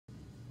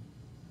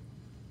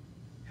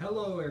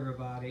Hello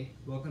everybody,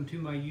 welcome to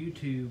my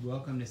YouTube.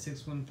 Welcome to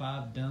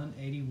 615 Dunn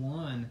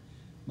 81.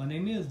 My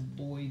name is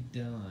Boyd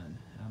Dunn.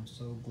 I'm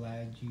so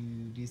glad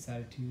you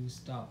decided to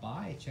stop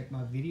by, check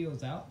my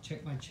videos out,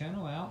 check my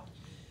channel out,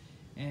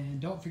 and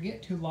don't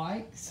forget to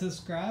like,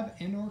 subscribe,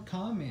 and or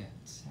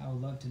comment. I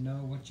would love to know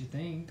what you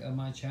think of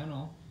my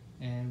channel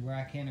and where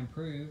I can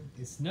improve.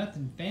 It's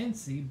nothing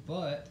fancy,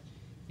 but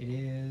it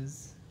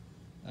is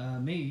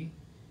me.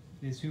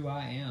 It is who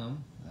I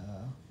am,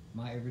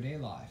 my everyday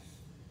life.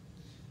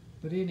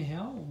 But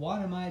anyhow,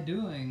 what am I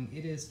doing?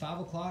 It is 5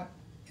 o'clock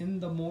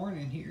in the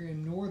morning here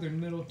in northern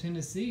Middle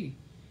Tennessee.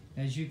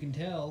 As you can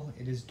tell,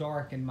 it is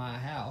dark in my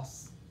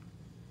house.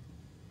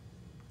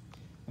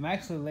 I'm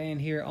actually laying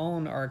here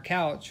on our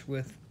couch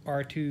with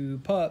our two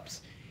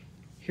pups.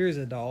 Here's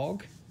a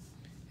dog,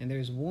 and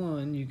there's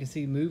one you can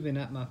see moving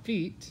at my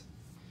feet.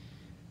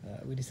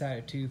 We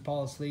decided to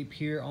fall asleep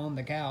here on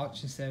the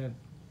couch instead of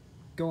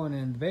going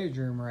in the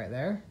bedroom right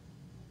there.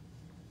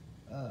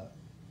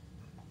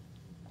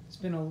 It's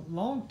been a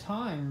long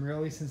time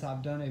really since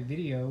I've done a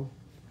video.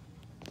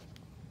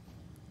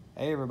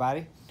 Hey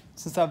everybody.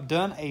 Since I've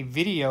done a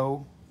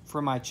video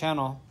for my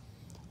channel,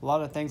 a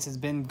lot of things has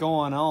been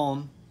going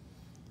on.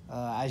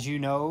 As you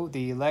know,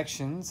 the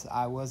elections,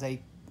 I was a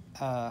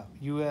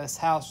U.S.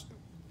 House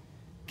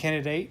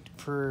candidate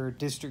for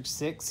District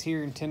 6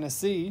 here in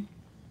Tennessee.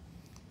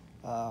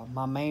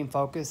 My main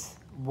focus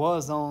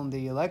was on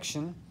the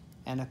election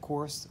and of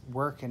course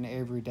working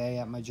every day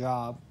at my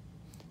job.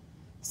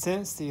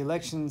 Since the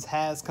elections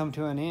has come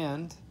to an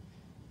end,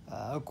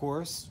 of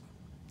course,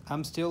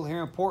 I'm still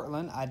here in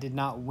Portland. I did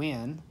not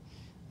win.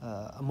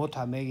 A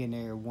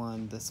multimillionaire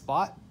won the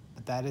spot,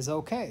 but that is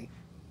okay.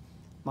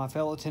 My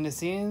fellow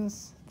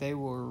Tennesseans, they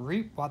will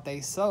reap what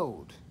they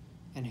sowed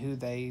and who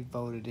they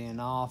voted in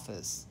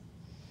office.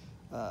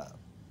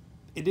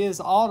 It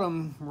is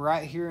autumn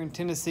right here in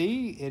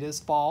Tennessee. It is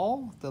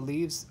fall. The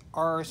leaves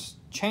are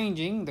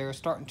changing. They're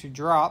starting to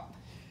drop.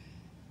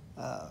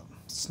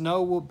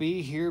 Snow will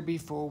be here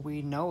before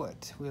we know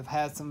it. We've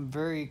had some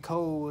very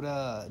cold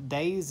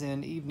days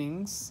and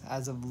evenings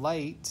as of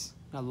late.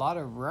 A lot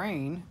of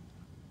rain.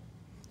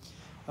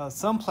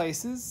 Some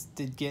places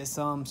did get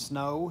some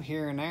snow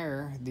here and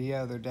there the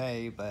other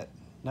day, but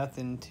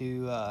nothing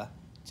to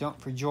jump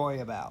for joy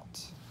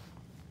about.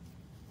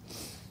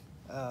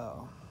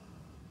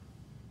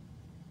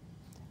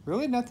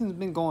 Really nothing's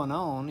been going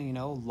on, you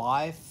know,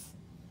 life,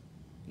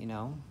 you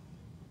know,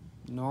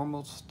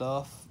 normal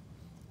stuff.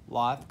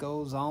 Life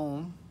goes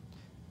on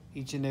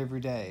each and every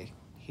day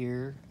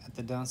here at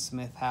the Dunn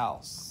Smith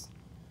house.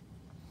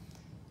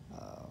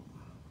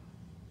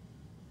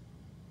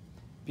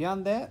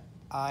 Beyond that,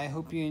 I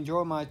hope you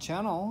enjoy my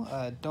channel.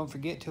 Don't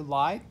forget to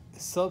like,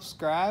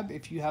 subscribe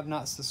if you have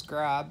not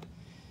subscribed,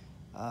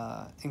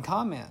 and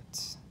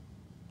comment.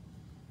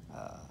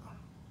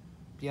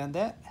 Beyond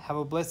that, have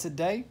a blessed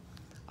day.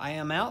 I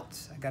am out.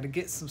 I got to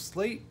get some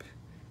sleep.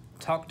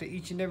 Talk to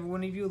each and every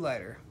one of you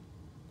later.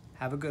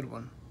 Have a good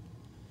one.